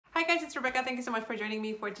guys, it's Rebecca. Thank you so much for joining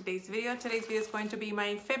me for today's video. Today's video is going to be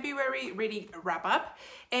my February reading wrap up,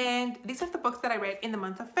 and these are the books that I read in the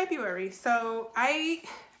month of February. So I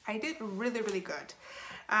did really good.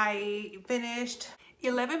 I finished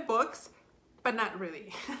 11 books, but not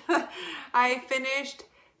really. I finished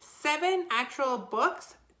 7 actual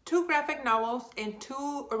books, 2 graphic novels, and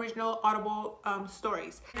 2 original Audible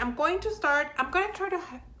stories. I'm going to try to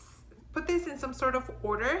put this in some sort of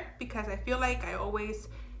order because I feel like I always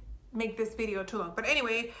make this video too long. But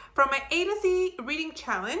anyway, from my A to Z reading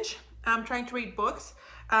challenge, I'm trying to read books.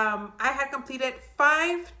 I had completed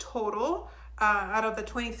 5 total out of the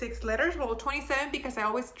 26 letters. Well, 27 because I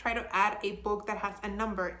always try to add a book that has a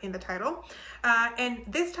number in the title. And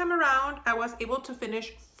this time around, I was able to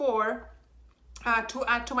finish 4 to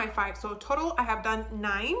add to my 5. So total, I have done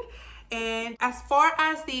 9. And as far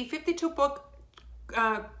as the 52 book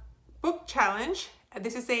challenge,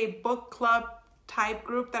 this is a book club type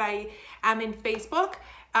group that I am in Facebook.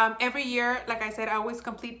 Every year, like I said, I always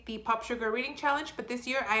complete the Pop Sugar reading challenge, but this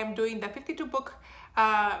year I am doing the 52 book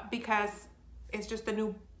because it's just a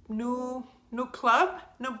new book club,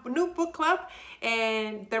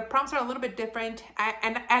 and their prompts are a little bit different.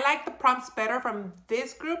 I like the prompts better from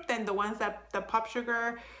this group than the ones that the Pop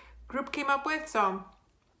Sugar group came up with. So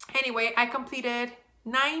anyway, I completed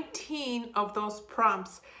 19 of those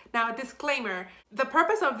prompts. Now, disclaimer, the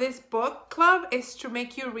purpose of this book club is to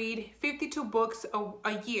make you read 52 books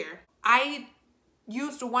a year. I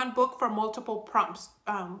used 1 book for multiple prompts.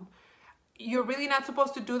 You're really not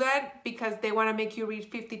supposed to do that because they want to make you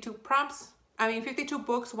read 52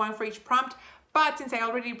 books, 1 for each prompt. But since I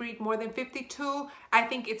already read more than 52, I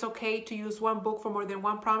think it's okay to use 1 book for more than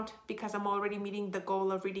 1 prompt because I'm already meeting the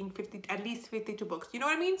goal of reading at least 52 books. You know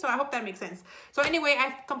what I mean? So I hope that makes sense. So anyway,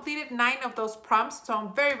 I've completed 9 of those prompts, so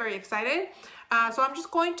I'm very excited. So I'm just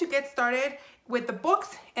going to get started with the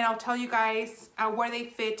books, and I'll tell you guys where they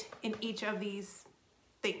fit in each of these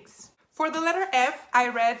things. For the letter F, I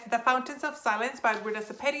read The Fountains of Silence by Ruta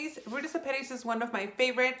Sepetys. Ruta Sepetys is one of my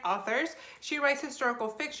favorite authors. She writes historical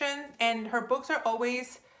fiction, and her books are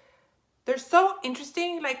always, they're so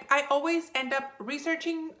interesting. Like, I always end up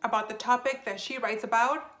researching about the topic that she writes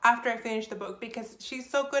about after I finish the book because she's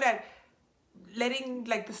so good at letting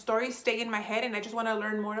like the story stay in my head, and I just want to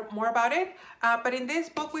learn more about it. But in this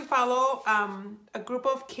book, we follow a group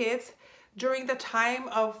of kids during the time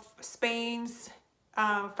of Spain's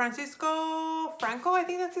Francisco Franco, I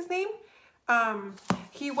think that's his name.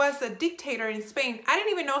 He was a dictator in Spain. I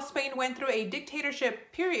didn't even know Spain went through a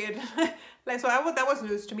dictatorship period. Like, so that was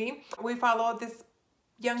news to me. We follow this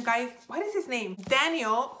young guy. What is his name?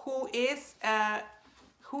 Daniel, he's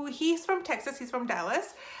from Texas. He's from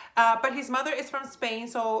Dallas, but his mother is from Spain.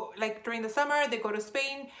 So like during the summer, they go to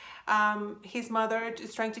Spain. His mother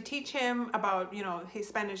is trying to teach him about, you know, his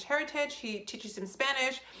Spanish heritage. He teaches him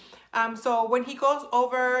Spanish. So when he goes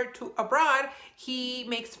over to abroad, he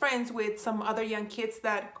makes friends with some other young kids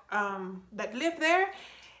that live there.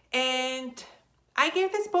 And I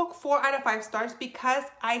gave this book 4 out of 5 stars because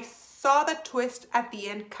I saw the twist at the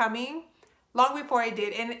end coming long before I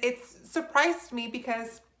did. And it surprised me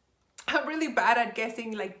because I'm really bad at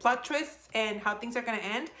guessing like plot twists and how things are going to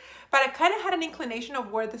end. But I kind of had an inclination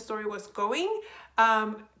of where the story was going.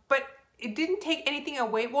 But it didn't take anything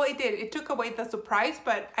away. Well, it did. It took away the surprise,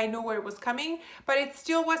 but I knew where it was coming. But it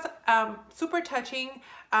still was super touching.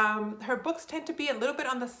 Her books tend to be a little bit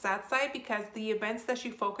on the sad side because the events that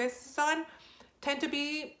she focuses on tend to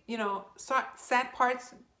be, you know, sad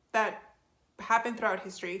parts that happen throughout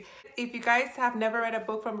history. If you guys have never read a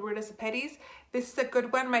book from Ruta Sepetys, this is a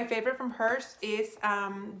good one. My favorite from hers is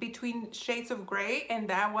Between Shades of Grey, and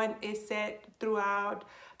that one is set throughout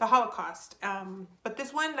the Holocaust. But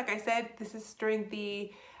this one, like I said, this is during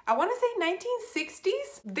the, I want to say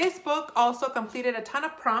 1960s. This book also completed a ton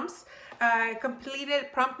of prompts. I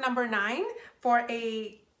completed prompt number 9 for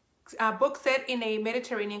a book set in a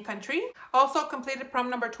Mediterranean country. Also completed prompt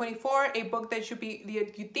number 24, a book that you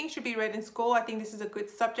think should be read in school. I think this is a good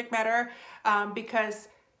subject matter because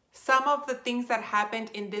some of the things that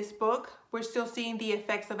happened in this book, we're still seeing the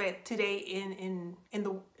effects of it today in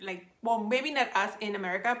the, like, well, maybe not us in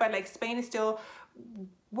America, but like Spain is still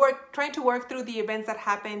trying to work through the events that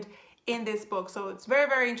happened in this book. So it's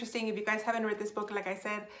very interesting. If you guys haven't read this book, like I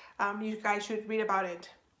said, you guys should read about it.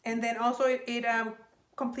 And then also it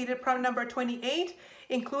completed prompt number 28,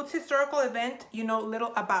 includes historical event you know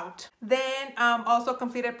little about. Then also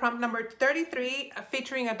completed prompt number 33,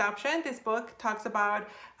 featuring adoption. This book talks about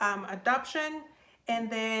adoption,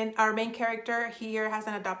 and then our main character here has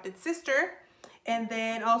an adopted sister. And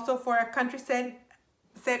then also for a country set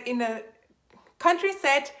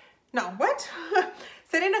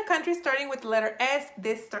Set in a country starting with the letter S.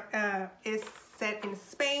 This is set in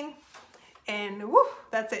Spain. And woo,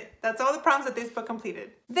 that's it. That's all the prompts that this book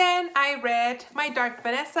completed. Then I read My Dark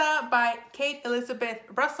Vanessa by Kate Elizabeth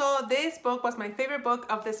Russell. This book was my favorite book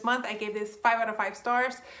of this month. I gave this 5 out of 5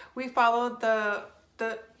 stars. We followed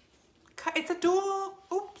it's a dual,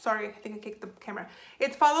 oops, sorry, I think I kicked the camera.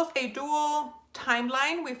 It follows a dual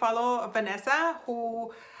timeline. We follow Vanessa,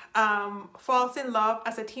 who falls in love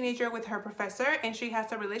as a teenager with her professor, and she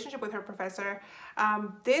has a relationship with her professor.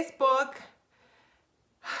 This book,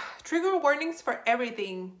 trigger warnings for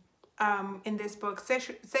everything in this book.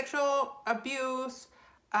 Sexual abuse,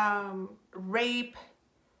 rape,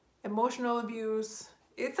 emotional abuse.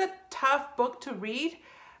 It's a tough book to read,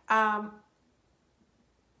 but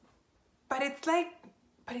it's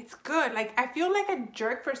good. Like, I feel like a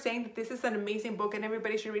jerk for saying that this is an amazing book and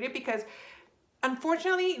everybody should read it, because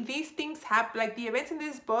unfortunately these things happen. Like, the events in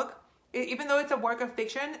this book, even though it's a work of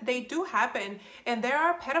fiction, they do happen, and there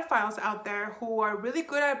are pedophiles out there who are really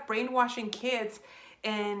good at brainwashing kids.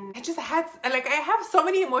 And I have so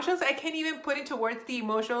many emotions. I can't even put into words the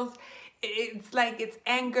emotions. It's like, it's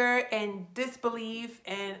anger and disbelief,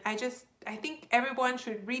 and I think everyone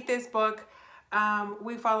should read this book.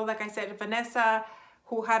 We follow, like I said, Vanessa,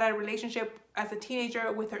 who had a relationship as a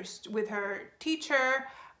teenager with her teacher.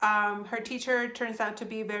 Her teacher turns out to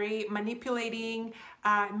be very manipulating,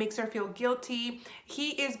 makes her feel guilty. He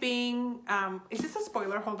is being, is this a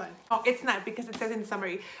spoiler? Hold on. Oh, it's not, because it says in the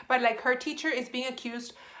summary. But like, her teacher is being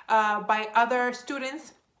accused by other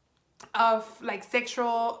students of like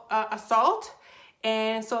sexual assault.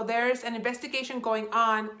 And so there's an investigation going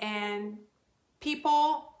on, and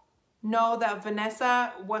people know that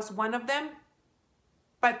Vanessa was one of them.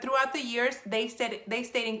 But throughout the years, they stayed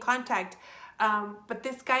in contact. But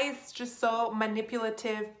this guy is just so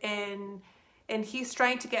manipulative, and he's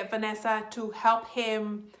trying to get Vanessa to help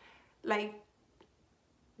him, like,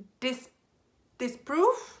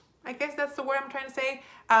 disprove, I guess that's the word I'm trying to say,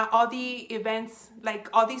 all the events, like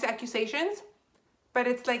all these accusations. But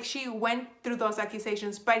it's like she went through those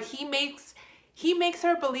accusations, but he makes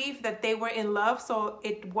her believe that they were in love, so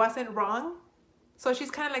it wasn't wrong. So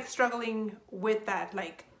she's kind of like struggling with that,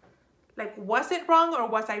 like was it wrong, or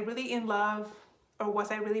was I really in love, or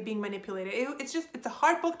was I really being manipulated? It's a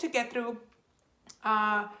hard book to get through,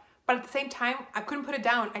 but at the same time, I couldn't put it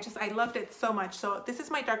down. I loved it so much. So this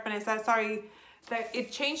is My Dark Vanessa. Sorry that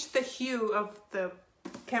it changed the hue of the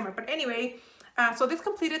camera, but anyway, so this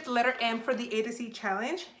completed the letter M for the A to Z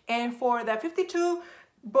challenge, and for the 52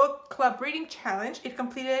 book club reading challenge, it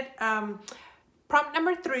completed prompt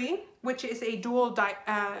number 3, which is a dual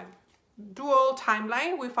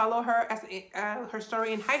timeline. We follow her as her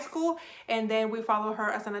story in high school, and then we follow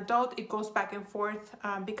her as an adult. It goes back and forth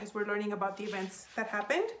because we're learning about the events that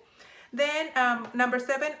happened. Then number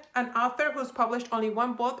 7, an author who's published only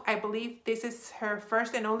 1 book. I believe this is her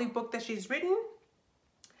first and only book that she's written.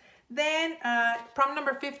 Then prompt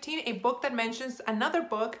number 15, a book that mentions another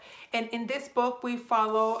book, and in this book we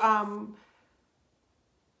follow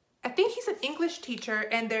I think he's an English teacher,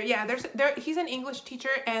 and he's an English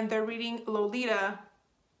teacher, and they're reading Lolita.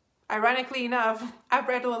 Ironically enough, I've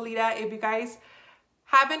read Lolita. If you guys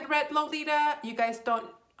haven't read Lolita, you guys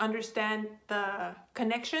don't understand the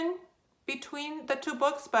connection between the 2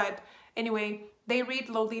 books, but anyway, they read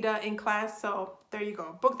Lolita in class, so there you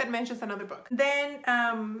go. Book that mentions another book. Then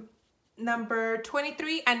number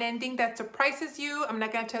 23, an ending that surprises you. I'm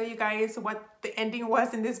not gonna tell you guys what the ending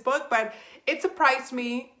was in this book, but it surprised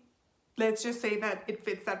me. Let's just say that it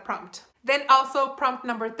fits that prompt. Then also prompt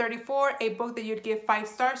number 34, a book that you'd give 5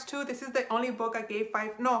 stars to. This is the only book I gave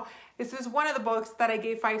 5. No, this is one of the books that I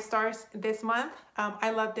gave 5 stars this month.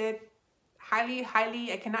 I loved it. Highly,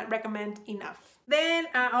 I cannot recommend enough. Then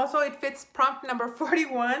also it fits prompt number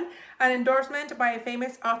 41, an endorsement by a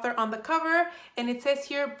famous author on the cover. And it says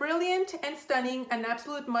here, brilliant and stunning, an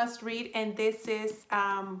absolute must read. And this is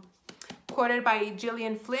quoted by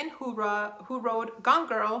Gillian Flynn, who wrote Gone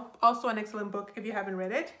Girl, also an excellent book if you haven't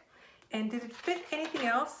read it. And did it fit anything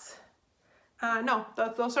else? No,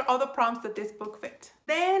 those are all the prompts that this book fit.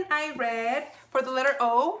 Then I read, for the letter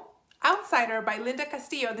O, Outsider by Linda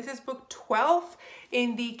Castillo. This is book 12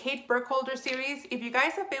 in the Kate Burkholder series. If you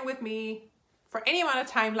guys have been with me for any amount of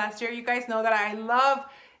time last year, you guys know that I love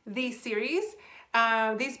these series.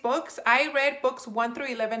 These books, I read books 1 through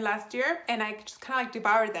 11 last year, and I just kind of like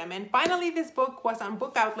devoured them. And finally, this book was on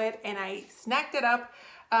Book Outlet, and I snacked it up.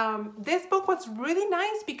 This book was really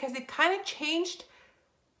nice because it kind of changed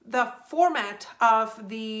the format of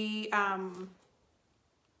the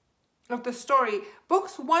story.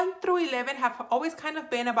 Books 1 through 11 have always kind of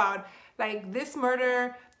been about like this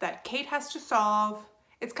murder that Kate has to solve,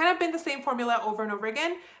 it's kind of been the same formula over and over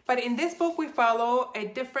again. But in this book, we follow a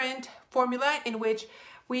different formula in which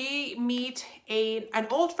we meet an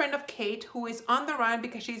old friend of Kate who is on the run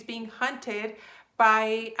because she's being hunted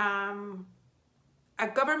by a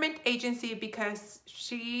government agency because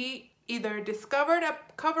she either discovered a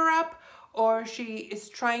cover-up or she is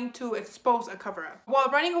trying to expose a cover-up. While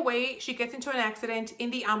running away, she gets into an accident in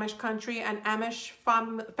the Amish country. An Amish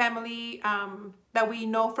family that we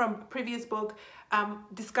know from previous book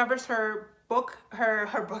discovers her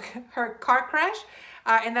car crash,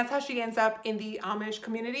 and that's how she ends up in the Amish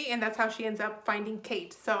community, and that's how she ends up finding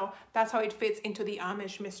Kate. So that's how it fits into the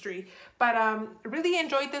Amish mystery. But really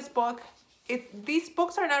enjoyed this book. These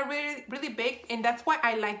books are not really big, and that's why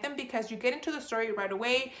I like them, because you get into the story right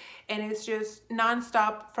away and it's just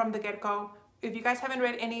non-stop from the get-go. If you guys haven't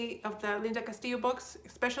read any of the Linda Castillo books,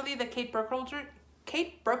 especially the Kate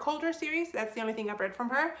Burkholder series, that's the only thing I've read from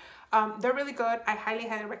her. They're really good. I highly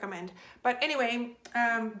recommend. But anyway,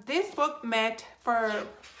 this book met for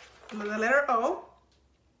the letter O,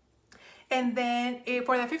 and then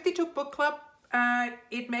for the 52 book club,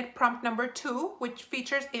 it met prompt number 2, which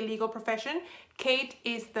features a legal profession. Kate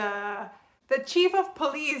is the chief of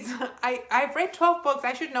police. I've read 12 books.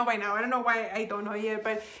 I should know by now. I don't know why I don't know yet,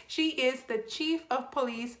 but she is the chief of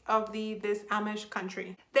police of this Amish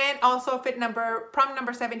country. Then also fit prompt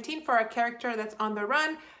number 17 for a character that's on the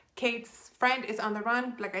run. Kate's friend is on the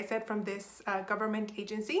run, like I said, from this government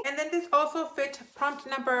agency. And then this also fit prompt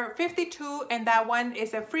number 52, and that one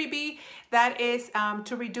is a freebie. That is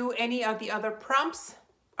to redo any of the other prompts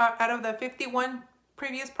out of the 51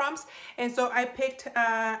 previous prompts. And so I picked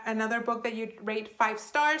another book that you'd rate 5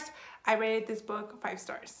 stars. I rated this book 5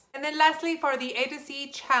 stars. And then lastly, for the A to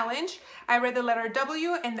Z challenge, I read the letter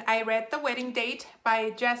W, and I read The Wedding Date by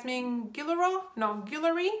Jasmine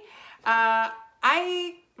Guillory.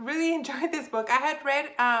 I really enjoyed this book. I had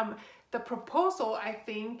read The Proposal, I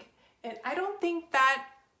think, and I don't think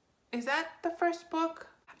is that the first book?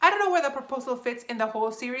 I don't know where The Proposal fits in the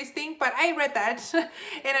whole series thing, but I read that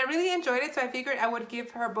and I really enjoyed it, so I figured I would give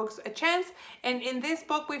her books a chance. And in this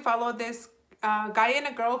book, we follow this guy and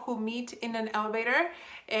a girl who meet in an elevator,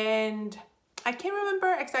 and I can't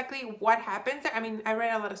remember exactly what happens. I mean, I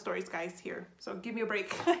read a lot of stories, guys, here, so give me a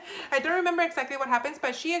break. I don't remember exactly what happens,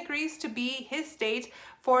 but she agrees to be his date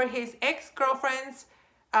for his ex-girlfriend's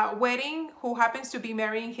wedding, who happens to be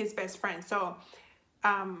marrying his best friend. So,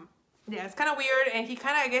 yeah, it's kind of weird, and he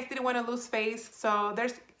kind of, I guess, didn't want to lose face. So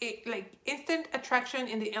there's like instant attraction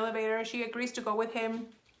in the elevator. She agrees to go with him.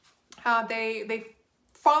 They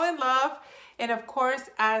fall in love. And of course,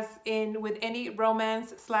 as with any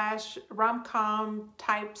romance / rom-com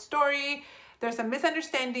type story, there's a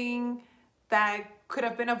misunderstanding that could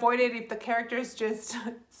have been avoided if the characters just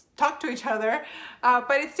talk to each other.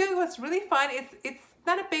 But it still was really fun. It's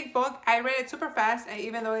not a big book. I read it super fast,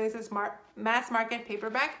 even though it is a mass market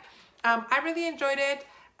paperback. I really enjoyed it.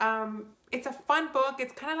 It's a fun book.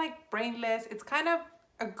 It's kind of like brainless. It's kind of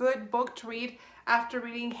a good book to read after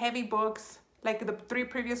reading heavy books like the 3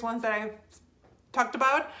 previous ones that I've talked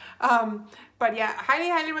about. But yeah,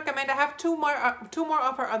 highly recommend. I have two more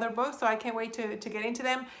of her other books, so I can't wait to get into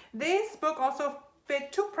them. This book also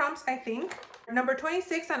fit 2 prompts, I think. Number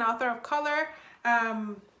 26, an author of color,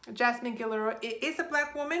 Jasmine Guillory, is a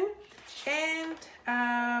Black woman, and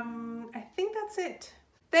I think that's it.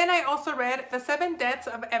 Then I also read The 7 Deaths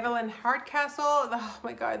of Evelyn Hardcastle. Oh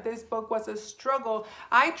my god, this book was a struggle.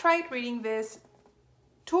 I tried reading this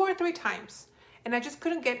 2 or 3 times, and I just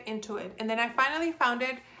couldn't get into it. And then I finally found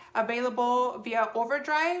it available via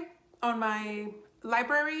Overdrive on my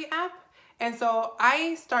library app. And so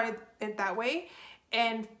I started it that way.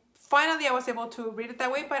 And finally I was able to read it that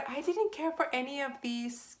way, but I didn't care for any of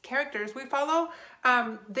these characters. We follow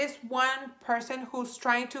this one person who's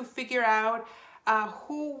trying to figure out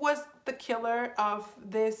who was the killer of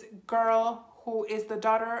this girl who is the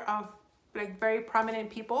daughter of like very prominent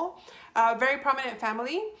people, very prominent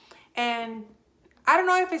family. And I don't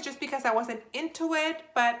know if it's just because I wasn't into it,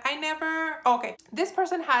 but I never... Okay, this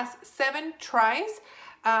person has 7 tries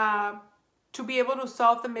to be able to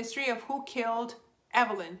solve the mystery of who killed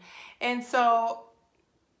Evelyn. And so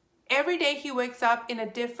every day he wakes up in a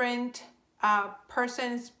different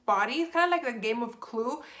person's body. It's kind of like the game of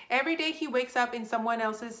Clue. Every day he wakes up in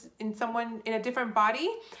in a different body,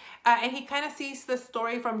 and he kind of sees the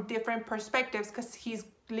story from different perspectives because he's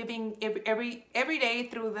living every day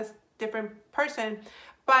through this different person.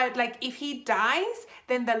 But like if he dies,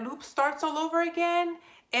 then the loop starts all over again.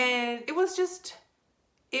 And it was just,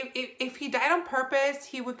 if he died on purpose,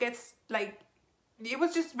 he would get like, it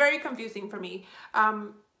was just very confusing for me.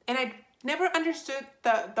 And I never understood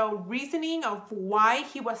the reasoning of why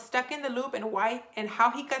he was stuck in the loop and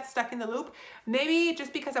how he got stuck in the loop. Maybe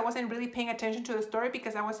just because I wasn't really paying attention to the story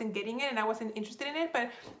because I wasn't getting it and I wasn't interested in it.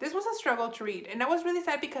 But this was a struggle to read, and I was really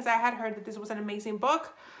sad because I had heard that this was an amazing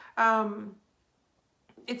book.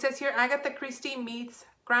 It says here, Agatha Christie meets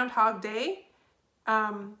Groundhog Day,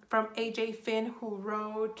 from A.J. Finn, who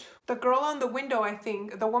wrote The Girl on the Window, I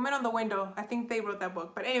think. The Woman on the Window. I think they wrote that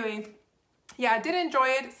book. But anyway, yeah, I did enjoy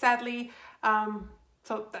it, sadly.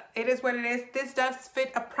 So it is what it is. This does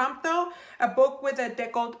fit a prompt though. A book with a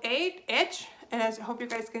deckled edge. And as I hope you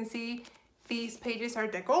guys can see, these pages are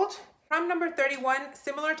deckled. Prompt number 31,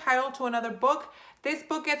 similar title to another book. This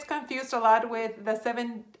book gets confused a lot with The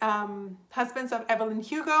Seven Husbands of Evelyn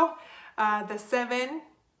Hugo. The Seven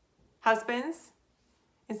Husbands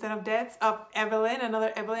instead of Deaths of Evelyn,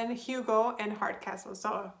 another Evelyn Hugo, and Hardcastle.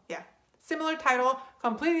 So yeah, similar title,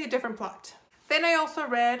 completely different plot. Then I also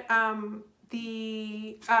read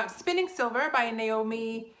the Spinning Silver by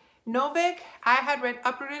Naomi Novik. I had read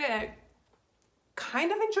Uprooted and I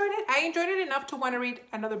kind of enjoyed it. I enjoyed it enough to want to read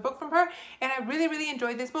another book from her, and I really, really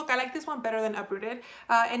enjoyed this book. I like this one better than Uprooted.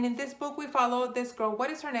 And in this book, we follow this girl. What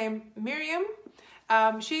is her name? Miriam.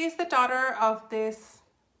 She is the daughter of this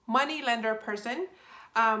money lender person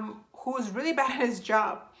who's really bad at his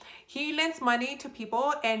job. He lends money to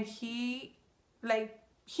people, and he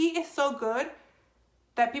is so good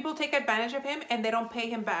that people take advantage of him and they don't pay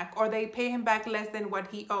him back, or they pay him back less than what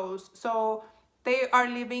he owes. So they are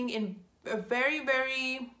living in very,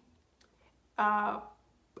 very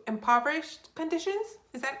impoverished conditions.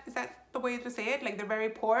 Is that the way to say it? Like, they're very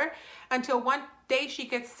poor, until one day she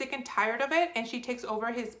gets sick and tired of it and she takes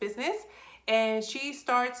over his business, and she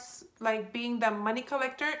starts like being the money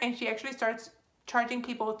collector, and she actually starts charging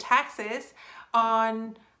people taxes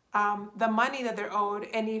on the money that they're owed.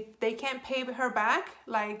 And if they can't pay her back,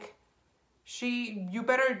 like, you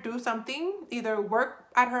better do something, either work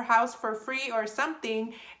at her house for free or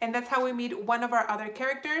something. And that's how we meet one of our other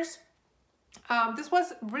characters. This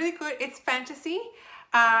was really good. It's fantasy.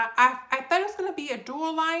 I thought it was gonna be a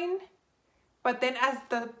dual line, but then as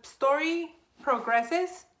the story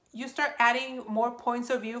progresses, you start adding more points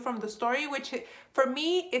of view from the story, which for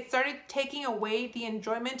me, it started taking away the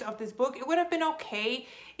enjoyment of this book. It would have been okay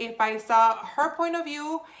if I saw her point of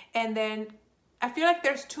view, and then I feel like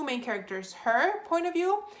there's two main characters, her point of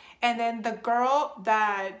view, and then the girl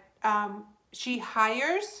that she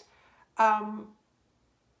hires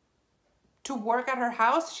to work at her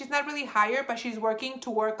house. She's not really hired, but she's working to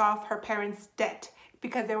work off her parents' debt,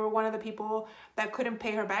 because they were one of the people that couldn't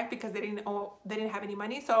pay her back because they didn't have any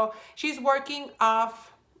money. So she's working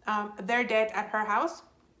off their debt at her house.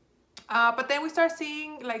 But then we start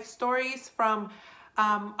seeing like stories from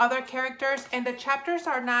other characters, and the chapters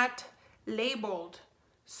are not labeled.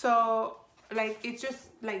 So like, it's just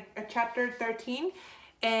like a chapter 13,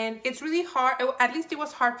 and it's really hard. At least it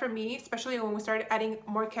was hard for me, especially when we started adding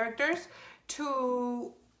more characters,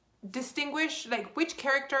 to distinguish like which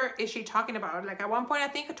character is she talking about. Like, at one point, I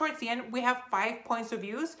think towards the end, we have 5 points of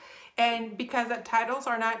views, and because the titles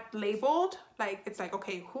are not labeled, like, it's like,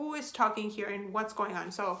 okay, who is talking here and what's going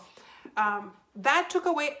on? So that took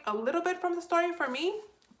away a little bit from the story for me,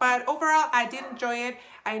 but overall I did enjoy it.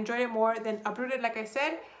 I enjoyed it more than Uprooted, like I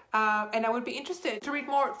said, and I would be interested to read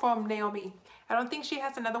more from Naomi. I don't think she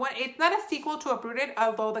has another one. It's not a sequel to Uprooted,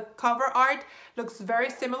 although the cover art looks very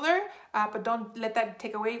similar, but don't let that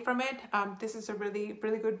take away from it. This is a really,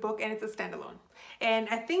 really good book, and it's a standalone. And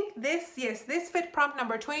I think this fit prompt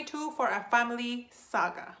number 22 for a family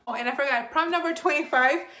saga. Oh, and I forgot, prompt number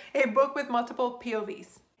 25, a book with multiple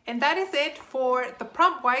POVs. And that is it for the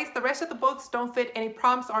prompt wise. The rest of the books don't fit any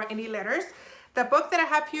prompts or any letters. The book that I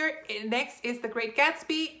have here next is The Great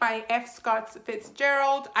Gatsby by F. Scott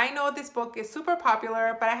Fitzgerald. I know this book is super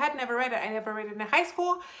popular, but I had never read it. I never read it in high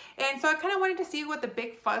school. And so I kind of wanted to see what the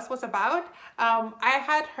big fuss was about. I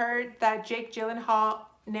had heard that Jake Gyllenhaal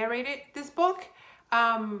narrated this book,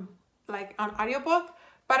 like on audiobook,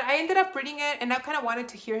 but I ended up reading it, and I kind of wanted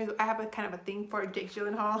to hear his, I have a kind of a thing for Jake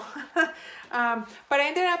Gyllenhaal. But I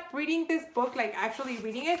ended up reading this book, like actually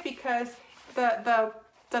reading it, because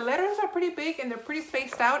the letters are pretty big and they're pretty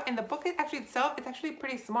spaced out, and the book itself is actually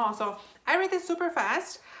pretty small. So I read this super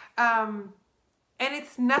fast, and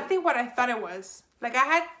it's nothing what I thought it was. Like,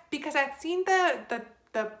 because I'd seen the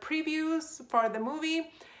previews for the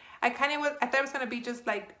movie, I thought it was gonna be just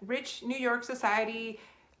like rich New York society,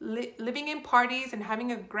 living in parties and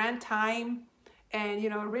having a grand time, and, you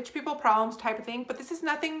know, rich people problems type of thing. But this is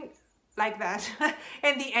nothing like that.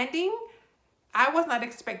 And the ending, I was not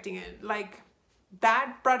expecting it. Like,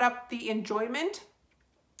 that brought up the enjoyment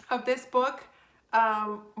of this book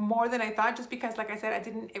more than I thought, just because, like I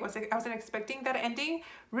said, I wasn't expecting that ending.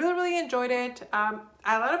 Really enjoyed it. A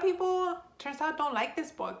lot of people, turns out, don't like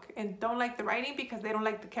this book and don't like the writing because they don't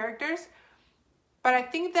like the characters. But I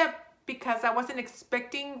think that because I wasn't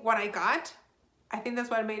expecting what I got, I think that's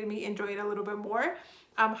what made me enjoy it a little bit more.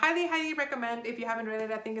 Highly recommend if you haven't read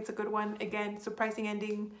it. I think it's a good one. Again, surprising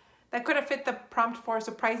ending. That could have fit the prompt for a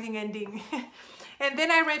surprising ending. And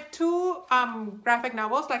then I read two graphic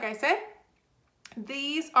novels, like I said.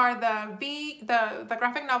 These are the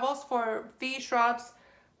graphic novels for V. Schraub's,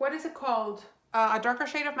 what is it called? A Darker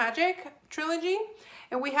Shade of Magic trilogy.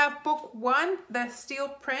 And we have book 1, The Steel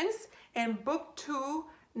Prince, and book 2,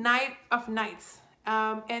 Night of Nights.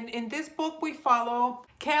 And in this book, we follow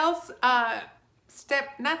Kel's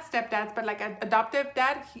not stepdad, but like an adoptive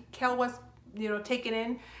dad. Kel was, you know, taken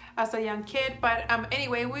in as a young kid. But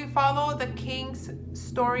anyway, we follow the king's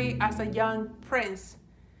story as a young prince.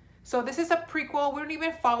 So this is a prequel. We don't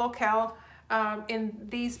even follow Kel in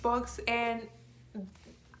these books. And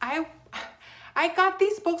I got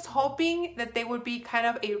these books hoping that they would be kind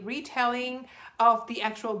of a retelling of the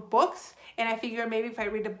actual books. And I figure maybe if I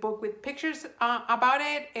read a book with pictures about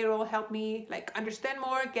it, it will help me like understand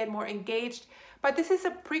more, get more engaged. But this is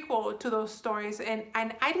a prequel to those stories. And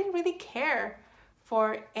I didn't really care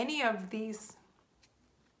for any of these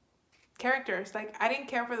characters. Like, I didn't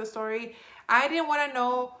care for the story. I didn't want to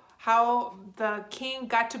know how the king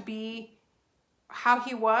got to be how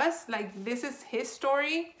he was. Like, this is his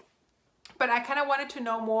story. But I kind of wanted to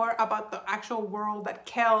know more about the actual world that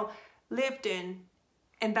Kel lived in.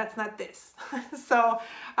 And that's not this. So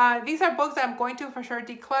these are books that I'm going to for sure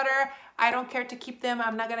declutter. I don't care to keep them.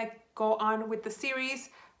 I'm not going to go on with the series,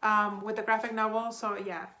 with the graphic novel. So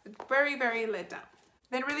yeah, very let down.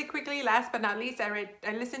 Then really quickly, last but not least, I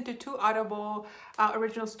listened to 2 Audible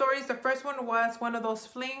original stories. The first one was one of those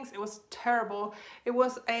flings. It was terrible.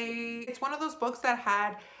 It's one of those books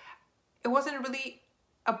that it wasn't really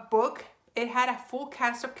a book. It had a full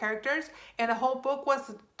cast of characters and the whole book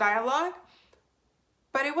was dialogue.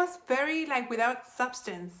 But it was very like without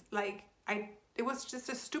substance. Like it was just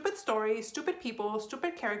a stupid story, stupid people,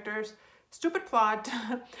 stupid characters, stupid plot.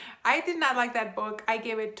 I did not like that book. I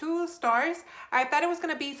gave it 2 stars. I thought it was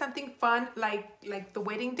gonna be something fun like The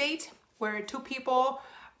Wedding Date, where 2 people,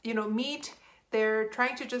 you know, meet. They're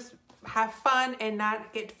trying to just have fun and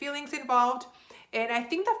not get feelings involved. And I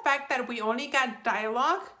think the fact that we only got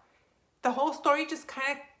dialogue, the whole story just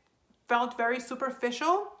kind of felt very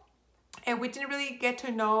superficial. And we didn't really get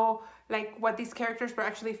to know like what these characters were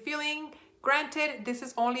actually feeling. Granted, this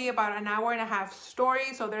is only about an hour and a half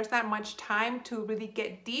story, so there's not much time to really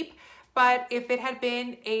get deep. But if it had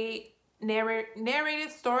been a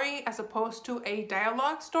narrated story as opposed to a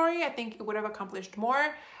dialogue story, I think it would have accomplished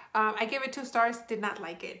more. I gave it 2 stars, did not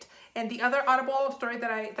like it. And the other Audible story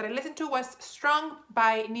that I listened to was Unstrung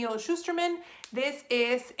by Neil Shusterman. This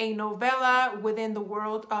is a novella within the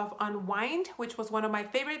world of Unwind, which was one of my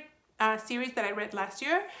favorite series that I read last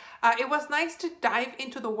year. It was nice to dive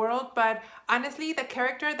into the world, but honestly, the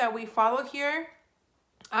character that we follow here,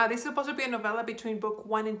 this is supposed to be a novella between book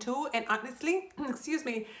 1 and 2, and honestly, excuse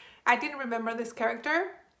me, I didn't remember this character,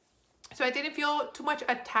 so I didn't feel too much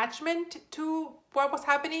attachment to what was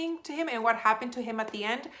happening to him and what happened to him at the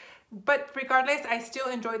end. But regardless, I still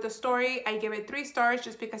enjoyed the story. I gave it 3 stars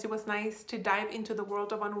just because it was nice to dive into the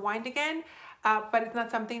world of Unwind again. But it's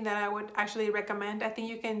not something that I would actually recommend. I think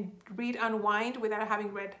you can read Unwind without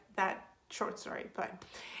having read that short story. But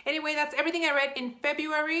anyway, that's everything I read in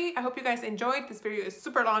February. I hope you guys enjoyed. This video is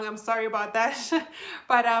super long. I'm sorry about that.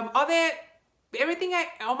 But all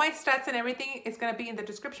my stats and everything is going to be in the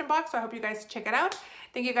description box. So I hope you guys check it out.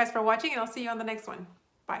 Thank you guys for watching, and I'll see you on the next one.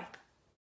 Bye.